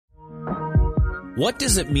What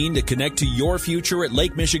does it mean to connect to your future at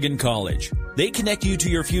Lake Michigan College? They connect you to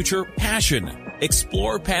your future passion.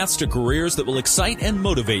 Explore paths to careers that will excite and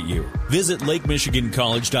motivate you. Visit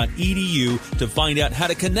lakemichigancollege.edu to find out how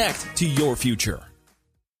to connect to your future.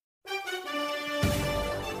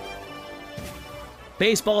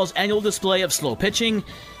 Baseball's annual display of slow pitching,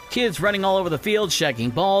 kids running all over the field,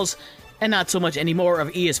 shagging balls, and not so much anymore of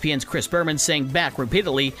ESPN's Chris Berman saying back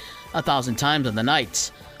repeatedly 1,000 times on the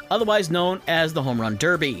night, otherwise known as the Home Run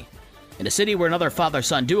Derby. In a city where another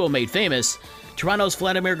father-son duo made famous, Toronto's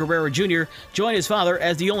Vladimir Guerrero Jr. joined his father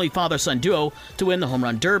as the only father-son duo to win the Home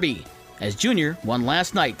Run Derby, as Jr. won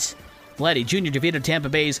last night. Vladdy Jr. defeated Tampa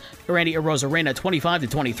Bay's Randy Arozarena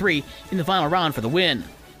 25-23 in the final round for the win.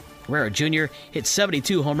 Guerrero Jr. hit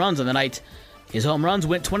 72 home runs on the night. His home runs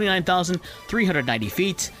went 29,390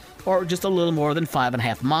 feet, or just a little more than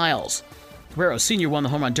 5.5 miles. Guerrero Sr. won the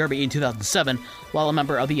Home Run Derby in 2007 while a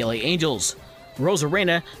member of the LA Angels.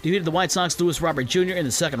 Arozarena defeated the White Sox Luis Robert Jr. in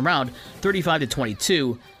the second round,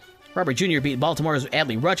 35-22. Robert Jr. beat Baltimore's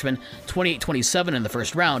Adley Rutchman 28-27 in the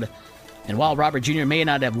first round. And while Robert Jr. may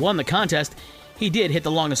not have won the contest, he did hit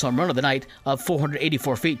the longest home run of the night of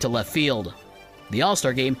 484 feet to left field. The All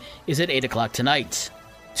Star Game is at 8 o'clock tonight.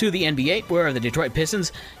 To the NBA, where the Detroit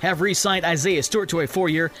Pistons have re-signed Isaiah Stewart to a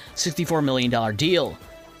 4-year, $64 million deal.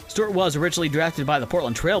 Stewart was originally drafted by the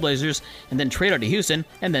Portland Trail Blazers and then traded to Houston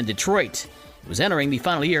and then Detroit. He was entering the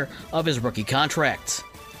final year of his rookie contract.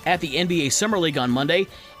 At the NBA Summer League on Monday,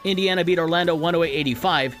 Indiana beat Orlando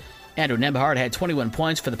 108-85. Andrew Nembhard had 21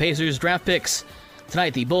 points for the Pacers' draft picks.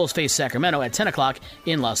 Tonight, the Bulls face Sacramento at 10 o'clock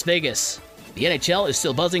in Las Vegas. The NHL is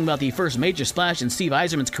still buzzing about the first major splash in Steve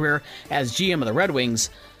Yzerman's career as GM of the Red Wings,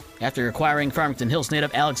 after acquiring Farmington Hills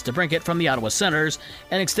native Alex DeBrincat from the Ottawa Senators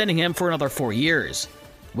and extending him for another 4 years.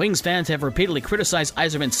 Wings fans have repeatedly criticized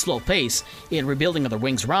Yzerman's slow pace in rebuilding of the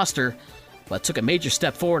Wings roster, but took a major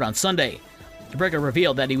step forward on Sunday. DeBrincat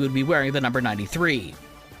revealed that he would be wearing the number 93.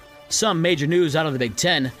 Some major news out of the Big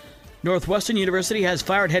Ten. Northwestern University has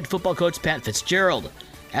fired head football coach Pat Fitzgerald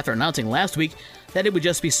after announcing last week that it would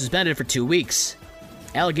just be suspended for 2 weeks.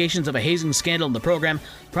 Allegations of a hazing scandal in the program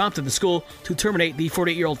prompted the school to terminate the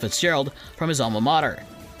 48-year-old Fitzgerald from his alma mater.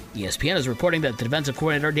 ESPN is reporting that the defensive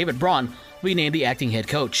coordinator David Braun will be named the acting head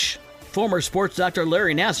coach. Former sports doctor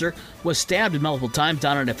Larry Nassar was stabbed multiple times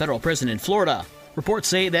down in a federal prison in Florida. Reports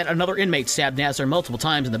say that another inmate stabbed Nassar multiple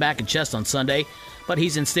times in the back and chest on Sunday, but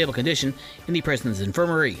he's in stable condition in the prison's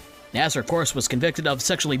infirmary. Nassar, of course, was convicted of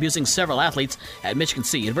sexually abusing several athletes at Michigan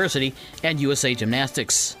State University and USA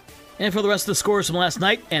Gymnastics. And for the rest of the scores from last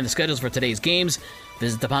night and the schedules for today's games,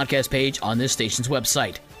 visit the podcast page on this station's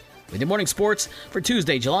website. With your morning sports for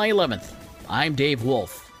Tuesday, July 11th, I'm Dave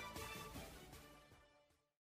Wolf.